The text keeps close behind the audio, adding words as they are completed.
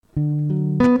I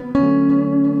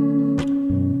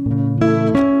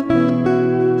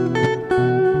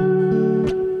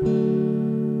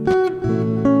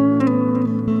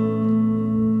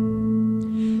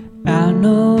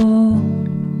know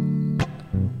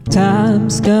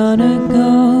time's gonna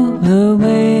go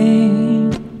away.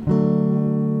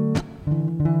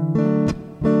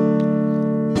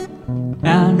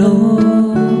 I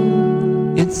know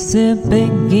it's the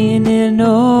beginning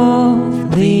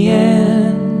of the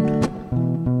end.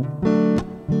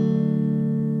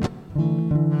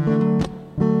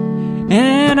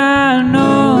 And I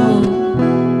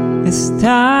know it's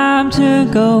time to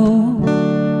go.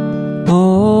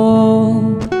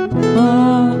 Oh,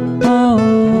 oh, oh.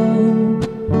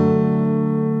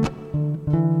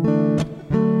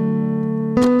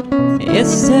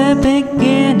 It's the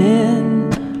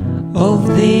beginning of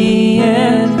the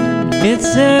end.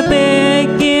 It's the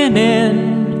beginning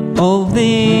of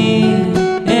the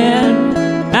end.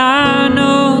 I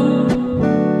know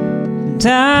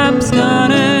time's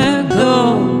gonna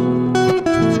go.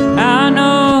 I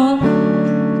know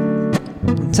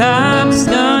time's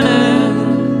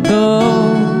gonna go.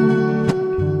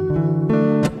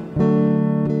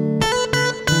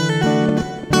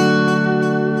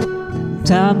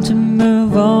 Time to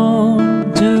move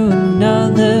on to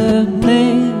another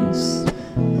place.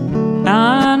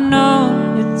 I know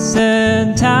it's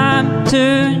a time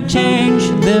to change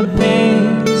the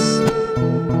pace.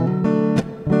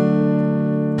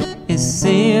 It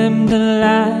seemed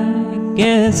like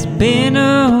it's been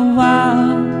a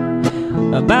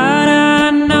while, but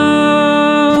I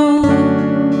know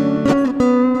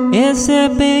it's the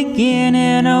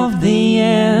beginning of the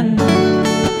end.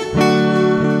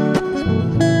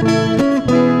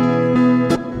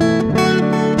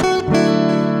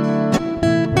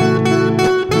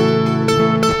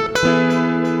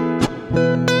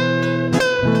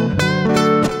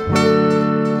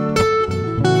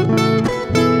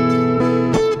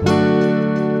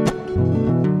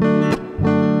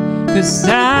 'Cause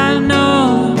I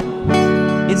know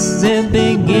it's the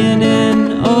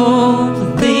beginning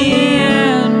of the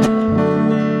end.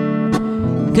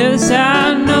 'Cause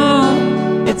I know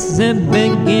it's the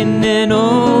beginning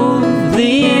of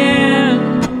the end.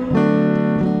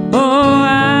 Oh,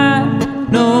 I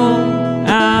know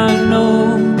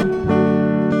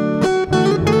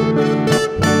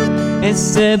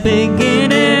it's the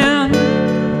beginning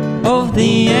of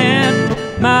the end,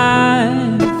 my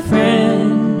friend.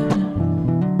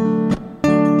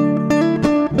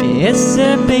 It's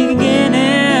the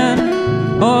beginning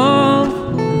of